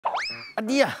阿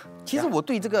弟啊，其实我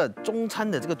对这个中餐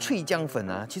的这个脆浆粉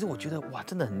啊，其实我觉得哇，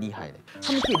真的很厉害的。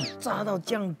他们可以炸到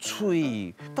这样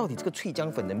脆，到底这个脆浆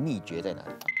粉的秘诀在哪里？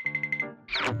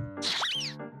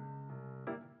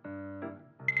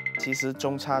其实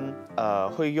中餐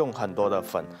会用很多的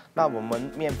粉，那我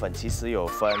们面粉其实有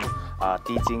分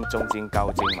低筋、中筋、高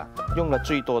筋嘛。用的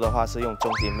最多的话是用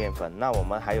中筋面粉，那我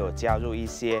们还有加入一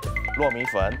些糯米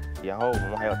粉，然后我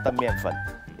们还有澄面粉，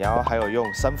然后还有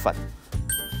用生粉。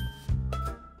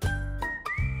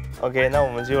OK， 那我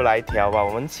们就来调吧。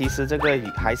我们其实这个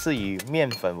还是以面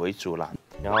粉为主啦，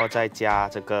然后再加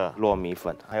这个糯米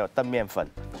粉，还有澄面粉，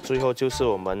最后就是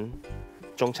我们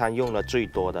中餐用的最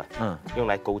多的，用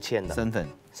来勾芡的生粉。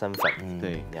生粉，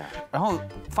对呀。然后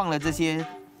放了这些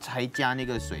才加那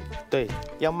个水。对，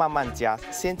要慢慢加，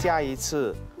先加一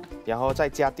次，然后再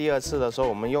加第二次的时候，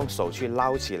我们用手去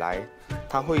捞起来，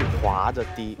它会滑着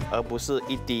滴，而不是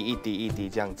一滴一滴一滴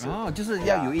这样子。哦，就是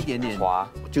要有一点点滑，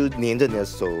就粘着你的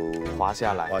手滑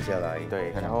下来。滑下来。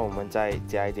对，然后我们再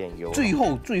加一点油。最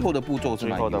后的步骤是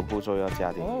最后的步骤要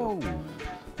加点油。哦，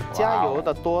加油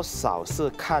的多少是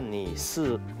看你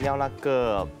是要那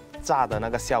个炸的那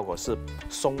个效果是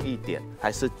松一点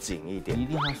还是紧一点？一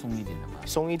定要松一点的嘛。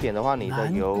松一点的话，你的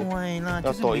油要多一点。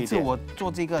就是每次我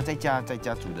做这个在家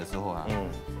煮的时候啊，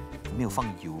没有放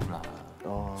油啦。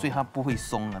哦，所以它不会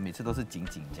松了，每次都是紧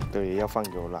紧这样。对，要放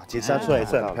油啦。其实炸出来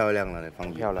是很漂亮了，放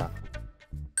油漂亮。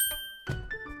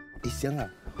香啊！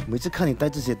每次看你带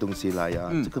这些东西来呀，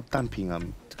这个蛋品啊，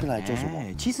这个来做什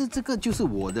么？其实这个就是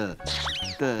我的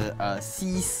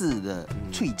西式的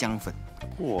脆浆粉。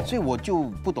所以我就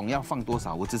不懂要放多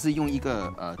少，我只是用一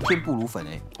个天妇罗粉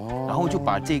然后就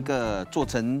把这个做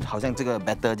成好像这个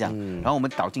batter 这样，然后我们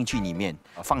倒进去里面，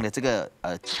放了这个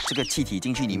气体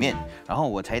进去里面，然后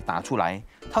我才打出来，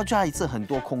它就要一次很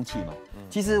多空气嘛。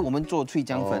其实我们做脆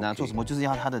浆粉啊，做什么就是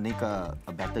要它的那个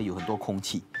batter 有很多空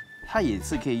气。它也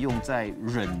是可以用在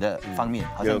冷的方面，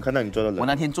好像有看到你做的冷。我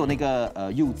那天做那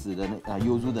个柚子的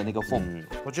柚子的那个风，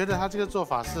我觉得他这个做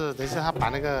法是，等一下他把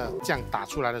那个酱打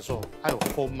出来的时候，它有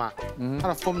风嘛，它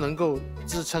的风能够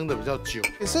支撑的比较久。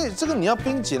所以这个你要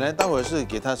冰起来，待会是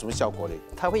给它什么效果嘞？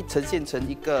它会呈现成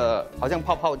一个好像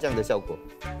泡泡这样的效果，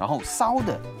然后烧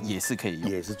的也是可以用，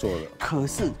也是做的。可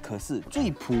是最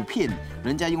普遍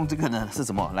人家用这个呢是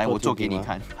什么？来，我做给你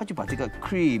看，他就把这个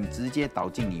cream 直接倒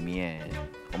进里面。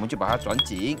我们就把它转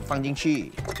紧，放进去，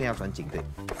这样转紧对。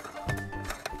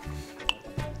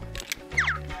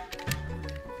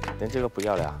连这个不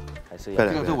要了，还是要。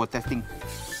这个是我 testing。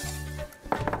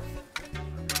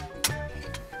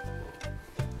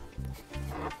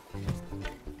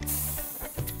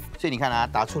所以你看啊，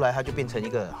打出来它就变成一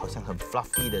个好像很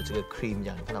fluffy 的这个 cream 这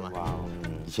样，你看到吗？哇，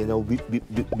以前都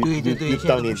对，现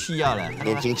在不需要了，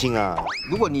年轻轻啊。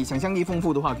如果你想象力丰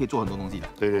富的话，可以做很多东西的。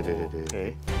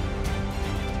对。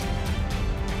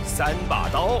3把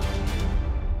刀，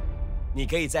你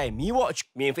可以在 MediaCorp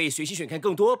免费学习选看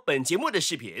更多本节目的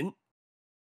视频。